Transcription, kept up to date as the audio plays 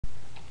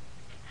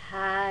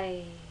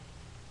Hi.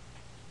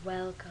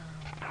 Welcome.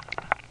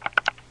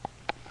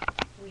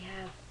 We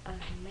have a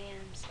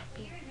man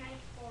sleeping.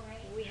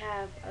 We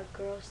have a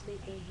girl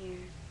sleeping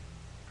here.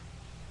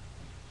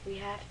 We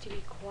have to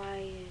be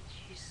quiet.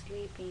 She's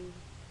sleeping.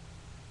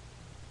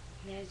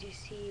 And as you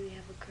see, we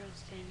have a girl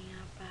standing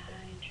out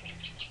behind her.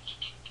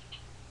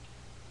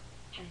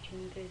 I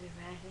think there's a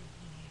rat in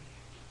here.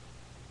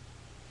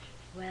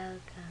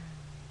 Welcome.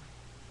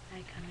 I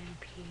come in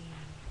peace.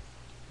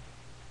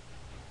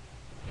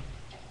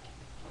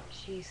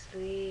 She's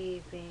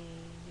sleeping.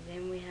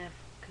 Then we have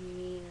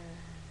Camila.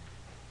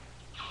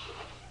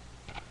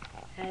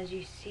 As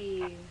you see,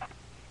 you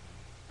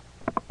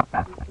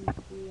can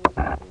see up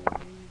there.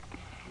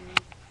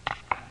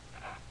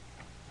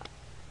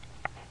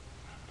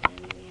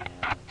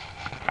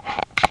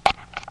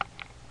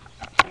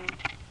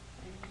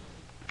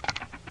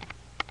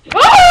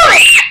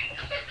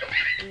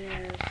 Then we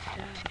have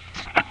stuff.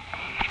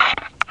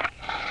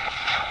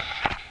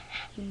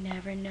 You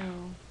never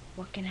know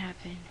what can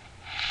happen.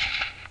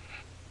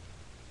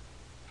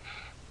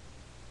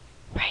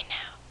 Right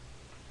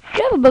now.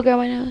 You have a booger on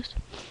my nose.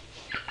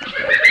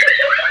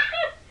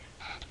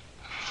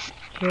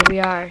 Here we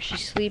are.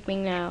 She's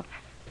sleeping now.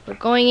 We're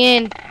going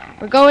in.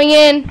 We're going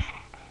in.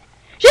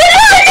 She's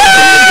right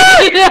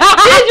there!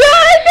 She's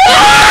right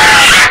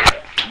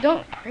there!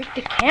 Don't break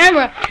the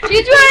camera.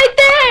 She's right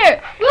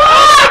there!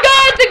 Oh my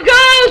God, the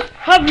ghost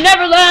of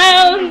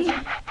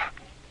Neverland!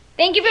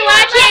 Thank you for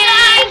watching!